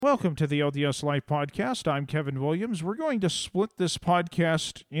Welcome to the LDS Life Podcast. I'm Kevin Williams. We're going to split this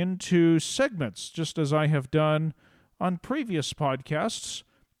podcast into segments, just as I have done on previous podcasts.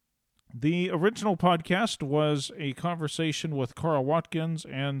 The original podcast was a conversation with Carl Watkins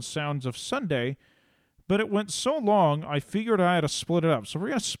and Sounds of Sunday, but it went so long, I figured I had to split it up. So we're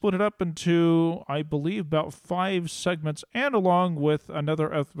going to split it up into, I believe, about 5 segments, and along with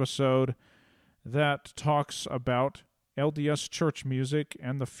another episode that talks about LDS church music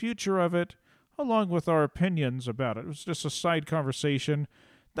and the future of it, along with our opinions about it. It was just a side conversation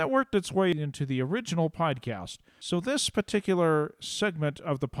that worked its way into the original podcast. So this particular segment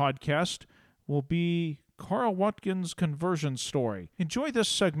of the podcast will be Carl Watkins' conversion story. Enjoy this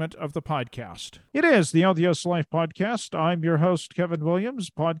segment of the podcast. It is the LDS Life Podcast. I'm your host, Kevin Williams,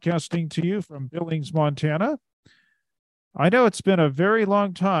 podcasting to you from Billings, Montana. I know it's been a very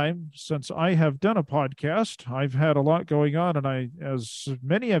long time since I have done a podcast. I've had a lot going on, and as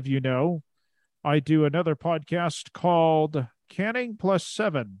many of you know, I do another podcast called Canning Plus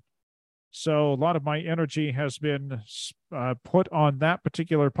 7. So a lot of my energy has been put on that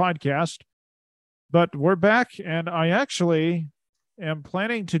particular podcast. But we're back, and I actually am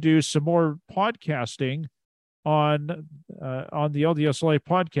planning to do some more podcasting on the LDS Life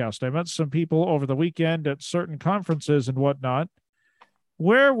Podcast. I met some people over the weekend at certain conferences and whatnot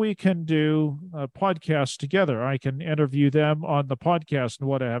where we can do a podcast together. I can interview them on the podcast and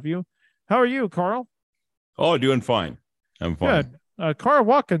what have you. How are you, Carl? Oh, doing fine. I'm fine. Good. Carl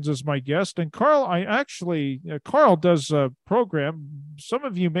Watkins is my guest, and Carl does a program some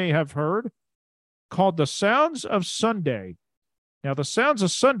of you may have heard called The Sounds of Sunday. Now, The Sounds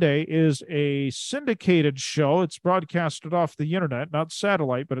of Sunday is a syndicated show. It's broadcasted off the internet, not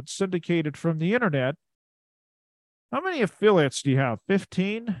satellite, but it's syndicated from the internet. How many affiliates do you have?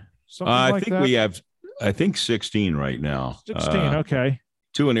 15? Something like that? We have, 16 right now. 16, okay.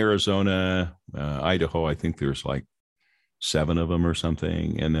 2 in Arizona, Idaho. I think there's like 7 of them or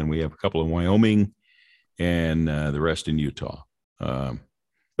something. And then we have a couple in Wyoming and the rest in Utah. But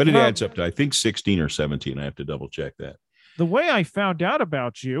it adds up to, I think, 16 or 17. I have to double check that. The way I found out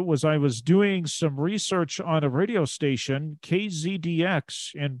about you was I was doing some research on a radio station,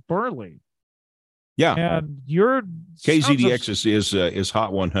 KZDX in Burley. Yeah. And your KZDX is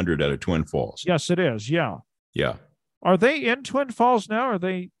Hot 100 out of Twin Falls. Yes, it is. Yeah. Yeah. Are they in Twin Falls now?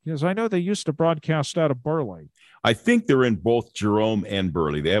 Because I know they used to broadcast out of Burley. I think they're in both Jerome and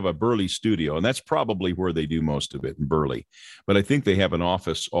Burley. They have a Burley studio, and that's probably where they do most of it, in Burley. But I think they have an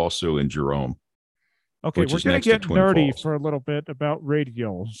office also in Jerome. Okay, we're going to get nerdy for a little bit about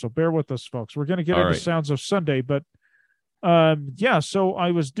radio, so bear with us, folks. We're going to get into Sounds of Sunday, but so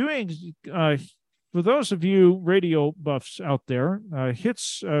I was doing, for those of you radio buffs out there,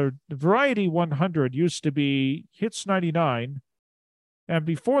 Hits Variety 100 used to be Hits 99, and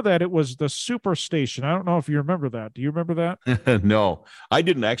before that it was the Superstation. I don't know if you remember that. Do you remember that? No, I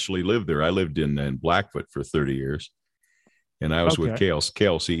didn't actually live there. I lived in Blackfoot for 30 years. And I was with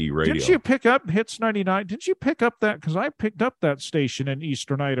KLCE Radio. Didn't you pick up Hits 99? Didn't you pick up that? Because I picked up that station in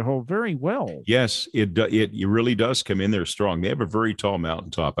Eastern Idaho very well. Yes, it really does come in there strong. They have a very tall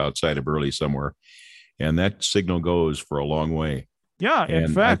mountaintop outside of Burley somewhere, and that signal goes for a long way. Yeah,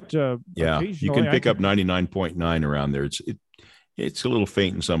 in fact, you can pick up 99.9 around there. It's a little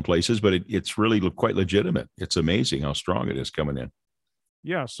faint in some places, but it's really quite legitimate. It's amazing how strong it is coming in.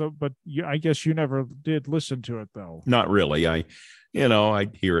 Yeah. But I guess you never did listen to it, though. Not really. I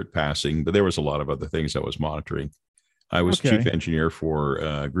hear it passing, but there was a lot of other things I was monitoring. I was chief engineer for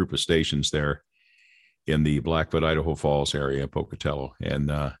a group of stations there in the Blackfoot, Idaho Falls area, Pocatello.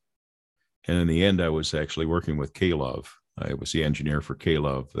 And in the end, I was actually working with K-Love. I was the engineer for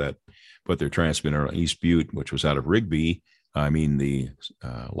K-Love that put their transmitter on East Butte, which was out of Rigby. I mean, the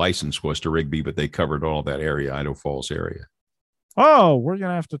license was to Rigby, but they covered all that area, Idaho Falls area. Oh, we're going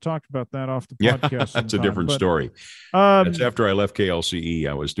to have to talk about that off the podcast. Yeah, that's a different story. That's after I left KLCE.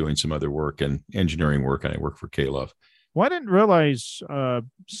 I was doing some other work and engineering work, and I worked for K-Love. Well, I didn't realize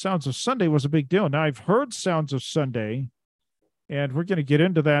Sounds of Sunday was a big deal. Now, I've heard Sounds of Sunday, and we're going to get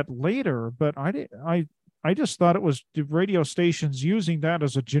into that later, but I just thought it was the radio stations using that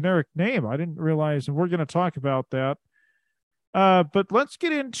as a generic name. I didn't realize, and we're going to talk about that. But let's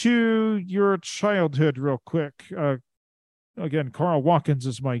get into your childhood real quick. Again, Carl Watkins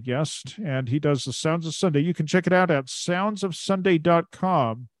is my guest, and he does the Sounds of Sunday. You can check it out at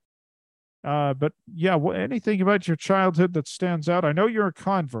soundsofsunday.com. But yeah, anything about your childhood that stands out? I know you're a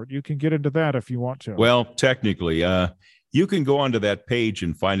convert. You can get into that if you want to. Well, technically, you can go onto that page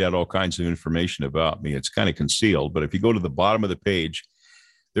and find out all kinds of information about me. It's kind of concealed, but if you go to the bottom of the page,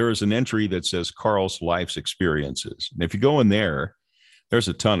 there is an entry that says Carl's Life's Experiences. And if you go in there, there's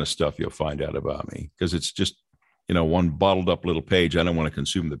a ton of stuff you'll find out about me because it's just, one bottled up little page. I don't want to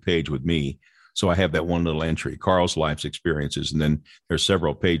consume the page with me. So I have that one little entry, Carl's life's experiences. And then there's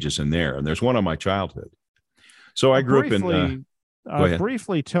several pages in there. And there's one on my childhood. So I grew up in.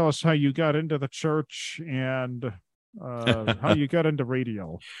 Briefly tell us how you got into the church and how you got into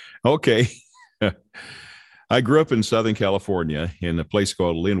radio. Okay. I grew up in Southern California in a place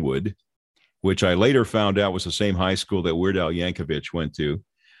called Linwood, which I later found out was the same high school that Weird Al Yankovic went to.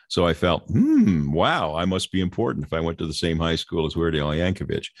 So I felt, wow, I must be important if I went to the same high school as Weird Al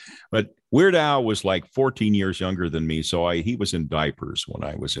Yankovic. But Weird Al was like 14 years younger than me. So he was in diapers when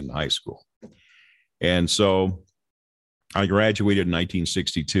I was in high school. And so I graduated in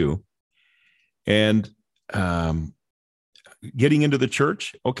 1962. And getting into the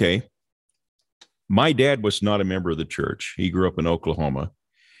church, okay. My dad was not a member of the church. He grew up in Oklahoma.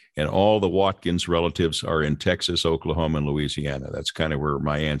 And all the Watkins relatives are in Texas, Oklahoma, and Louisiana. That's kind of where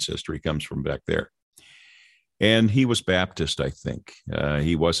my ancestry comes from back there. And he was Baptist, I think.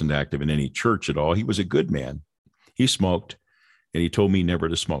 He wasn't active in any church at all. He was a good man. He smoked, and he told me never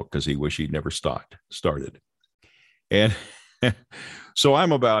to smoke because he wished he'd never started. And so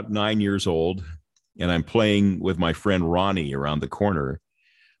I'm about 9 years old, and I'm playing with my friend Ronnie around the corner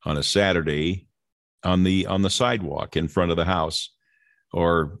on a Saturday on the sidewalk in front of the house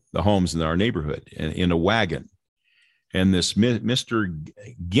or the homes in our neighborhood in a wagon. And this Mr.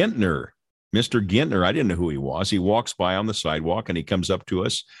 Gintner, I didn't know who he was. He walks by on the sidewalk and he comes up to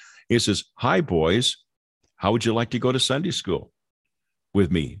us. He says, "Hi, boys. How would you like to go to Sunday school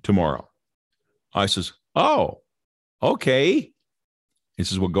with me tomorrow?" I says, "Oh, okay." He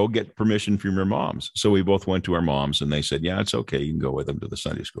says, "Well, go get permission from your moms." So we both went to our moms and they said, "Yeah, it's okay. You can go with them to the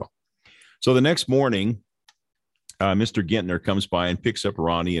Sunday school." So the next morning, Mr. Gintner comes by and picks up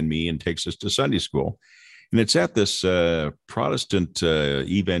Ronnie and me and takes us to Sunday school. And it's at this Protestant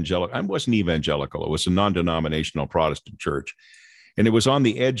evangelical. I wasn't evangelical. It was a non-denominational Protestant church. And it was on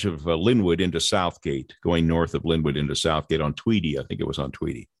the edge of Linwood into Southgate, going north of Linwood into Southgate on Tweedy. I think it was on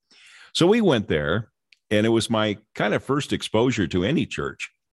Tweedy. So we went there, and it was my kind of first exposure to any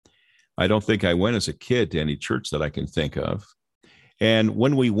church. I don't think I went as a kid to any church that I can think of. And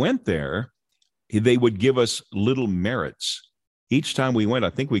when we went there, they would give us little merits. Each time we went, I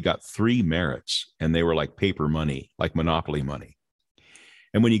think we got 3 merits, and they were like paper money, like Monopoly money.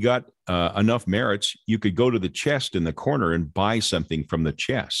 And when you got enough merits, you could go to the chest in the corner and buy something from the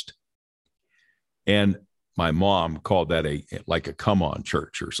chest. And my mom called that like a come on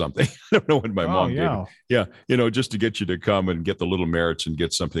church or something. I don't know what my mom did. Yeah, just to get you to come and get the little merits and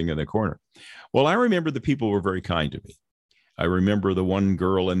get something in the corner. Well, I remember the people were very kind to me. I remember the one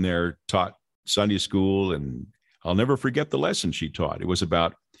girl in there taught Sunday school, and I'll never forget the lesson she taught. It was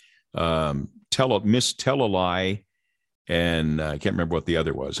about Miss Tell-a-Lie, and I can't remember what the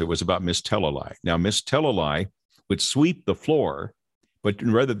other was. It was about Miss Tell-a-Lie. Now, Miss Tell-a-Lie would sweep the floor, but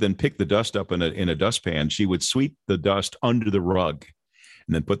rather than pick the dust up in a dustpan, she would sweep the dust under the rug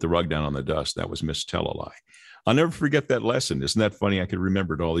and then put the rug down on the dust. That was Miss Tell-a-Lie. I'll never forget that lesson. Isn't that funny? I could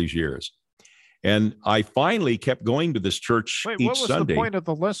remember it all these years. And I finally kept going to this church each Sunday. What was the point of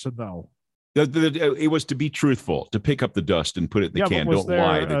the lesson, though? It was to be truthful, to pick up the dust and put it in the can. Don't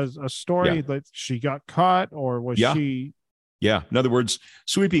lie. A story that she got caught, or was she? Yeah. In other words,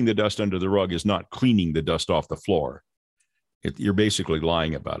 sweeping the dust under the rug is not cleaning the dust off the floor. You're basically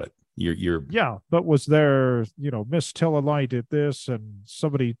lying about it. Yeah, but was there, Miss Tell-a-Lie did this, and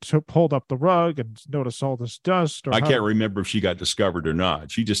somebody pulled up the rug and noticed all this dust? I can't remember if she got discovered or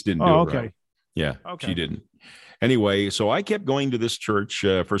not. She just didn't do it right. Yeah, okay. She didn't. Anyway, so I kept going to this church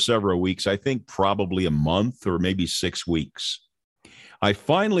for several weeks, I think probably a month or maybe 6 weeks. I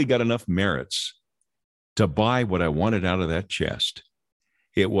finally got enough merits to buy what I wanted out of that chest.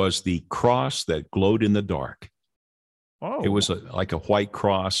 It was the cross that glowed in the dark. Oh. It was like a white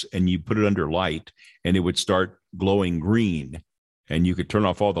cross, and you put it under light, and it would start glowing green, and you could turn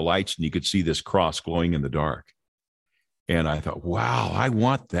off all the lights, and you could see this cross glowing in the dark. And I thought, wow, I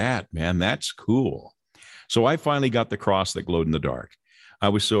want that, man. That's cool. So I finally got the cross that glowed in the dark. I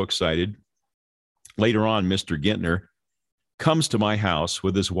was so excited. Later on, Mr. Gintner comes to my house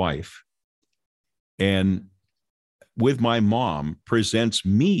with his wife, and with my mom presents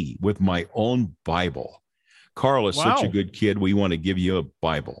me with my own Bible. Carl is such a good kid. We want to give you a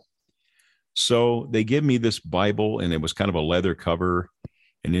Bible. So they give me this Bible, and it was kind of a leather cover.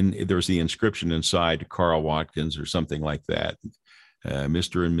 And then there's the inscription inside, Carl Watkins or something like that.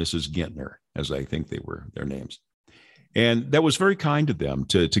 Mr. and Mrs. Gintner, as I think they were their names. And that was very kind of them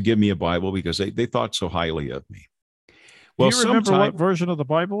to give me a Bible because they thought so highly of me. Well, do you remember what version of the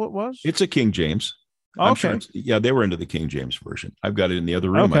Bible it was? It's a King James. I'm sure. Yeah, they were into the King James Version. I've got it in the other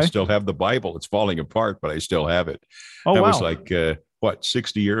room. I still have the Bible. It's falling apart, but I still have it. Oh, that wow. was like,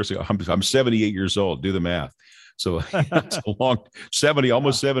 60 years ago? I'm 78 years old. Do the math. So it's a long 70,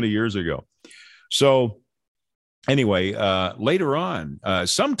 almost 70 years ago. So anyway, later on,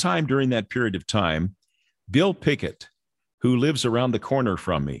 sometime during that period of time, Bill Pickett, who lives around the corner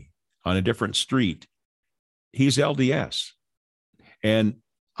from me on a different street, he's LDS. And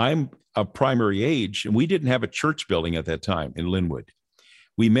I'm of primary age, and we didn't have a church building at that time in Linwood.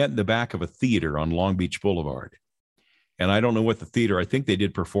 We met in the back of a theater on Long Beach Boulevard. And I don't know what the theater, I think they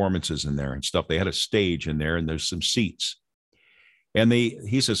did performances in there and stuff. They had a stage in there and there's some seats. And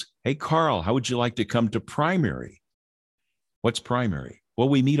he says, "Hey, Carl, how would you like to come to primary?" What's primary? Well,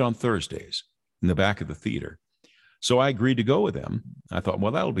 we meet on Thursdays in the back of the theater. So I agreed to go with them. I thought,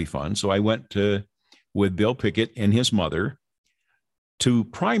 well, that'll be fun. So I went with Bill Pickett and his mother to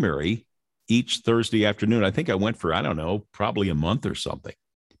primary each Thursday afternoon. I think I went for, I don't know, probably a month or something,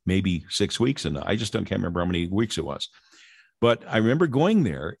 maybe 6 weeks. And I just can't remember how many weeks it was. But I remember going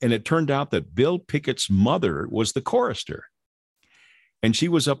there, and it turned out that Bill Pickett's mother was the chorister. And she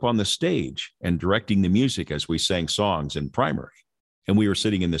was up on the stage and directing the music as we sang songs in primary. And we were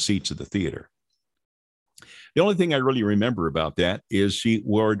sitting in the seats of the theater. The only thing I really remember about that is she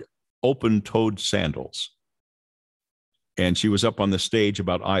wore open-toed sandals. And she was up on the stage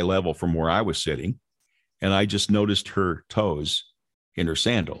about eye level from where I was sitting. And I just noticed her toes in her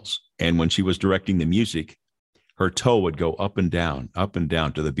sandals. And when she was directing the music, her toe would go up and down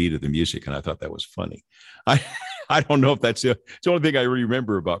to the beat of the music. And I thought that was funny. I don't know if it's the only thing I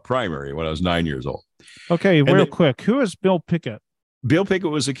remember about primary when I was 9 years old. Okay, real quick. Who is Bill Pickett? Bill Pickett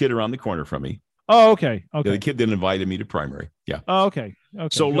was a kid around the corner from me. Oh, okay. Okay. The kid that invited me to primary. Yeah. Oh, okay.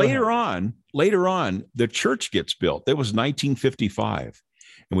 Okay. So later on, the church gets built. It was 1955.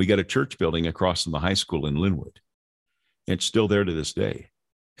 And we got a church building across from the high school in Linwood. It's still there to this day.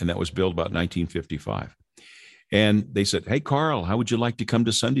 And that was built about 1955. And they said, "Hey, Carl, how would you like to come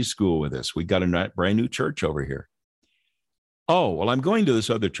to Sunday school with us? We got a brand new church over here." "Oh, well, I'm going to this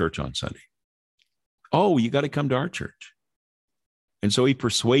other church on Sunday." "Oh, you got to come to our church." And so he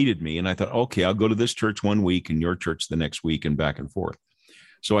persuaded me, and I thought, okay, I'll go to this church one week and your church the next week and back and forth.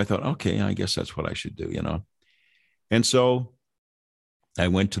 So I thought, okay, I guess that's what I should do, And so I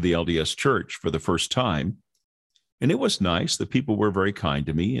went to the LDS church for the first time, and it was nice. The people were very kind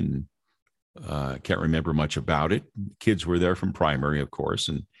to me, and I can't remember much about it. Kids were there from primary, of course.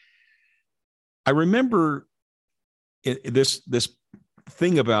 And I remember this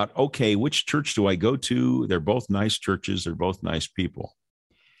thing about, okay, which church do I go to? They're both nice churches. They're both nice people.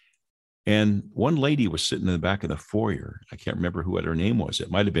 And one lady was sitting in the back of the foyer. I can't remember what her name was.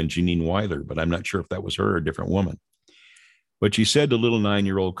 It might have been Janine Weiler, but I'm not sure if that was her or a different woman. But she said to little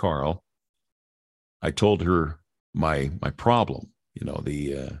 9-year-old Carl, I told her my problem,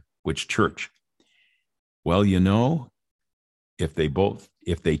 which church. "Well, if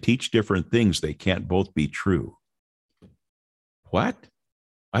they teach different things, they can't both be true." What?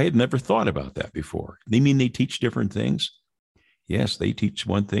 I had never thought about that before. They mean they teach different things? Yes, they teach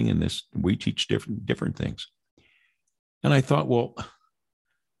one thing, and we teach different things. And I thought, well,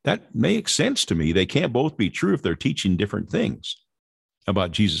 that makes sense to me. They can't both be true if they're teaching different things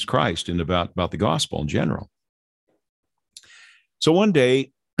about Jesus Christ and about the gospel in general. So one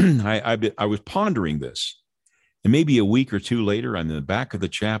day, I was pondering this, and maybe a week or two later, I'm in the back of the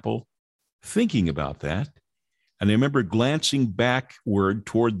chapel thinking about that. And I remember glancing backward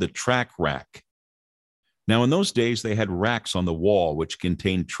toward the track rack. Now, in those days, they had racks on the wall which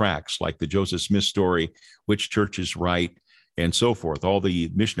contained tracts like the Joseph Smith story, Which Church is Right, and so forth, all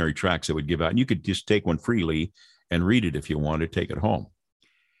the missionary tracts that would give out. And you could just take one freely and read it if you wanted to take it home.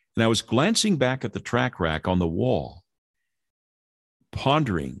 And I was glancing back at the track rack on the wall,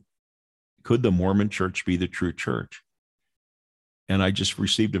 pondering, could the Mormon church be the true church? And I just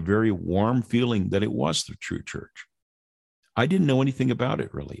received a very warm feeling that it was the true church. I didn't know anything about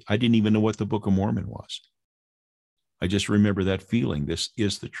it, really. I didn't even know what the Book of Mormon was. I just remember that feeling, this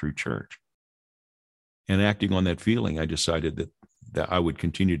is the true church. And acting on that feeling, I decided that I would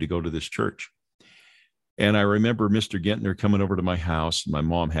continue to go to this church. And I remember Mr. Gentner coming over to my house, and my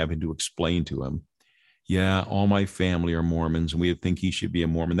mom having to explain to him, yeah, all my family are Mormons, and we think he should be a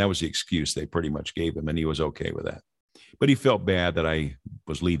Mormon. That was the excuse they pretty much gave him, and he was okay with that. But he felt bad that I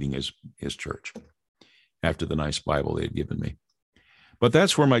was leaving his church after the nice Bible they had given me. But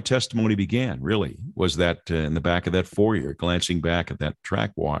that's where my testimony began, really, was that in the back of that foyer, glancing back at that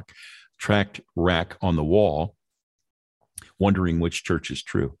tract rack on the wall, wondering which church is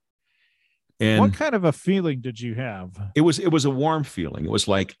true. And what kind of a feeling did you have? It was a warm feeling. It was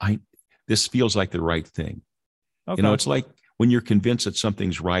like, this feels like the right thing. Okay. It's like when you're convinced that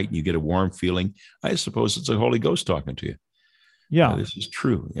something's right and you get a warm feeling. I suppose it's the Holy Ghost talking to you. Yeah. This is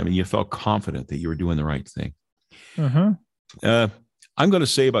true. I mean, you felt confident that you were doing the right thing. Uh-huh. I'm going to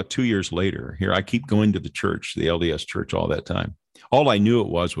say about 2 years later, here, I keep going to the church, the LDS church, all that time. All I knew it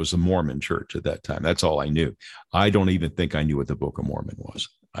was a Mormon church at that time. That's all I knew. I don't even think I knew what the Book of Mormon was.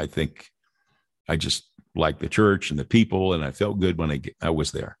 I think I just liked the church and the people, and I felt good when I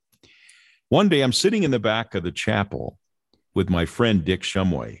was there. One day, I'm sitting in the back of the chapel with my friend Dick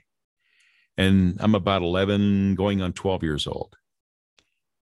Shumway, and I'm about 11, going on 12 years old.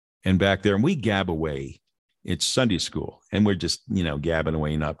 And back there, and we gab away. It's Sunday school, and we're just, gabbing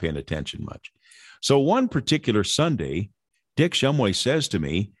away, not paying attention much. So one particular Sunday, Dick Shumway says to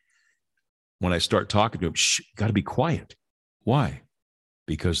me, when I start talking to him, shh, got to be quiet. Why?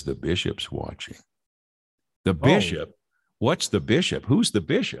 Because the bishop's watching. The bishop? What's the bishop? Who's the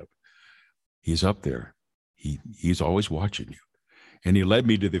bishop? He's up there. He's always watching you. And he led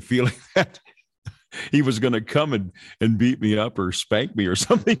me to the feeling that he was going to come and beat me up or spank me or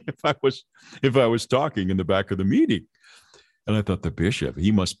something if I was talking in the back of the meeting. And I thought, the bishop,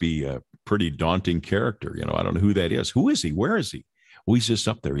 he must be a pretty daunting character. I don't know who that is. Who is he? Where is he? Well, he's just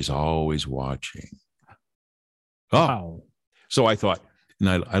up there. He's always watching. Wow. So I thought, and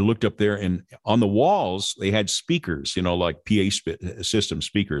I looked up there, and on the walls, they had speakers, like PA system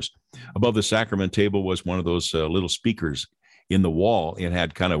speakers. Above the sacrament table was one of those little speakers in the wall. It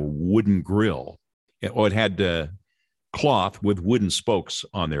had kind of wooden grill. It had cloth with wooden spokes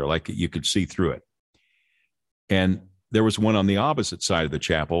on there, like you could see through it. And there was one on the opposite side of the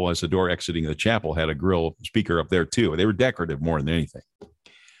chapel, as the door exiting the chapel had a grill speaker up there too. They were decorative more than anything.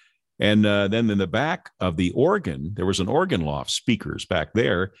 And then in the back of the organ, there was an organ loft, speakers back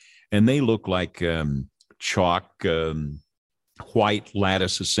there, and they looked like chalk, white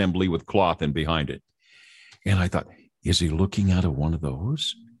lattice assembly with cloth in behind it. And I thought, is he looking out of one of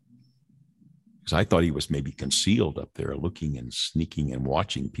those? Because I thought he was maybe concealed up there, looking and sneaking and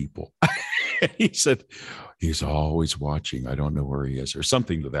watching people. He said, he's always watching. I don't know where he is, or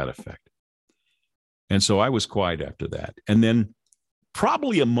something to that effect. And so I was quiet after that. And then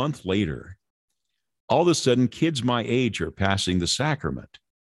probably a month later, all of a sudden, kids my age are passing the sacrament.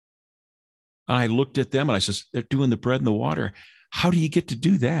 And I looked at them and I said, they're doing the bread and the water. How do you get to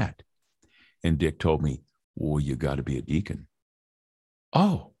do that? And Dick told me, well, you got to be a deacon.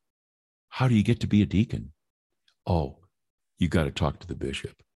 Oh, how do you get to be a deacon? Oh, you got to talk to the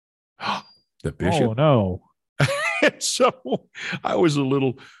bishop. The bishop? Oh, no. So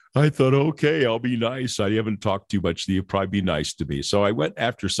I thought, okay, I'll be nice. I haven't talked too much. You'll probably be nice to me. So I went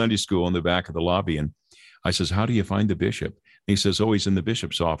after Sunday school in the back of the lobby, and I says, how do you find the bishop? And he says, oh, he's in the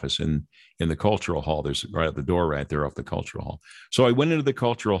bishop's office in the cultural hall. There's right at the door right there off the cultural hall. So I went into the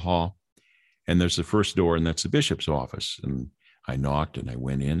cultural hall, and there's the first door, and that's the bishop's office. And I knocked, and I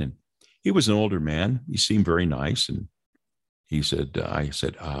went in, and he was an older man. He seemed very nice. And he said,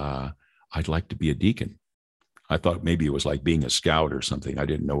 I'd like to be a deacon. I thought maybe it was like being a scout or something. I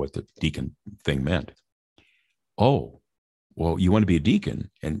didn't know what the deacon thing meant. Oh, well, you want to be a deacon?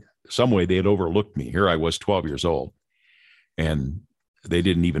 And some way they had overlooked me. Here I was 12 years old, and they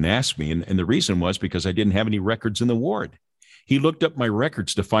didn't even ask me. And the reason was because I didn't have any records in the ward. He looked up my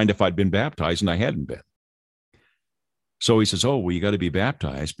records to find if I'd been baptized, and I hadn't been. So he says, oh, well, you got to be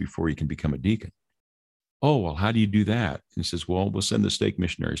baptized before you can become a deacon. Oh, well, how do you do that? And he says, well, we'll send the stake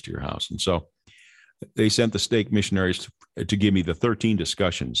missionaries to your house. And so they sent the stake missionaries to give me the 13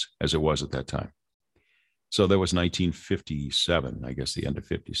 discussions, as it was at that time. So that was 1957, I guess, the end of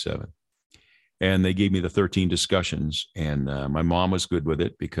 57. And they gave me the 13 discussions. And my mom was good with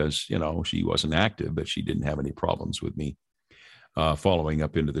it because, she wasn't active, but she didn't have any problems with me following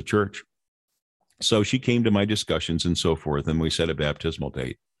up into the church. So she came to my discussions and so forth, and we set a baptismal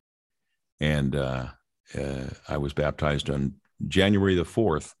date. And I was baptized on January the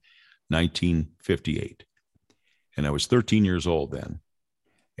 4th, 1958. And I was 13 years old then.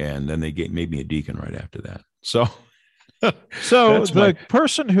 And then they made me a deacon right after that. So the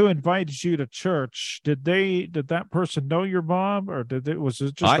person who invited you to church, did that person know your mom, or was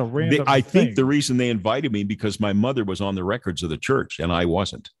it just a random I thing? think the reason they invited me because my mother was on the records of the church and I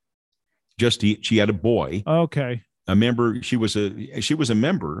wasn't. She had a boy. Okay. A member. She was a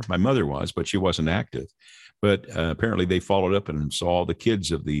member. My mother was, but she wasn't active. But apparently they followed up and saw all the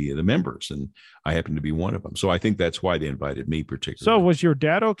kids of the members, and I happened to be one of them. So I think that's why they invited me particularly. So was your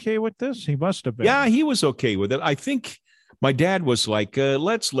dad okay with this? He must have been. Yeah, he was okay with it. I think my dad was like,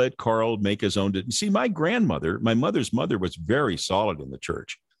 let's let Carl make his own. See, my mother's mother was very solid in the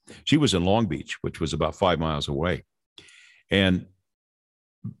church. She was in Long Beach, which was about 5 miles away. And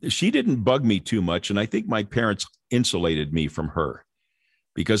she didn't bug me too much. And I think my parents insulated me from her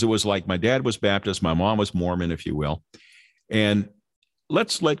because it was like my dad was Baptist, my mom was Mormon, if you will. And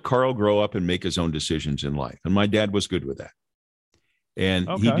let's let Carl grow up and make his own decisions in life. And my dad was good with that. And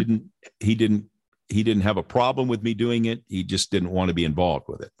he didn't have a problem with me doing it. He just didn't want to be involved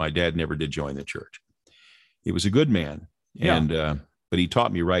with it. My dad never did join the church. He was a good man. Yeah. And, but he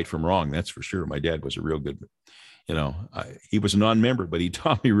taught me right from wrong. That's for sure. My dad was a real good, he was a non-member, but he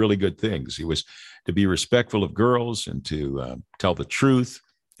taught me really good things. He was to be respectful of girls and to tell the truth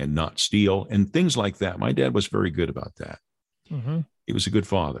and not steal and things like that. My dad was very good about that. Mm-hmm. He was a good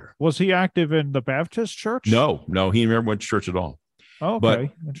father. Was he active in the Baptist church? No, he never went to church at all. Oh, okay.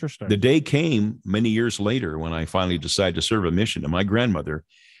 But interesting. The day came many years later when I finally decided to serve a mission, and my grandmother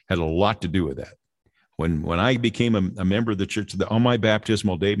had a lot to do with that. When I became a member of the church, on my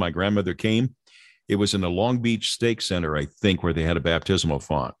baptismal day, my grandmother came. It was in a Long Beach Stake Center, I think, where they had a baptismal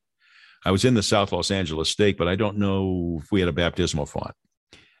font. I was in the South Los Angeles Stake, but I don't know if we had a baptismal font.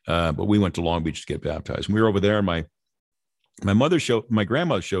 But we went to Long Beach to get baptized. And we were over there, and my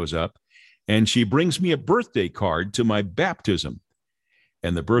grandmother shows up, and she brings me a birthday card to my baptism.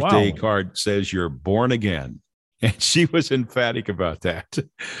 And the birthday card says, "You're born again." And she was emphatic about that.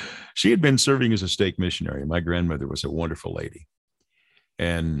 She had been serving as a stake missionary. My grandmother was a wonderful lady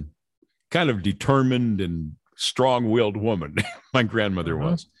and kind of determined and strong-willed woman. My grandmother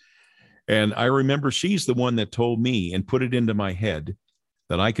was. And I remember she's the one that told me and put it into my head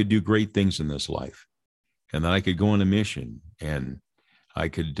that I could do great things in this life and that I could go on a mission and I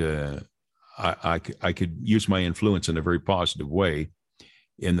could use my influence in a very positive way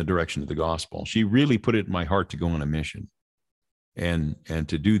in the direction of the gospel. She really put it in my heart to go on a mission and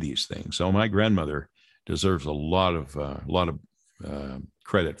to do these things. So my grandmother deserves a lot of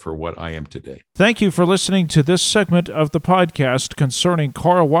credit for what I am today. Thank you for listening to this segment of the podcast concerning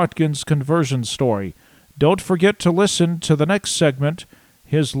Carl Watkins' conversion story. Don't forget to listen to the next segment,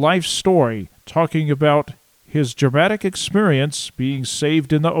 his life story, talking about his dramatic experience being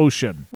saved in the ocean.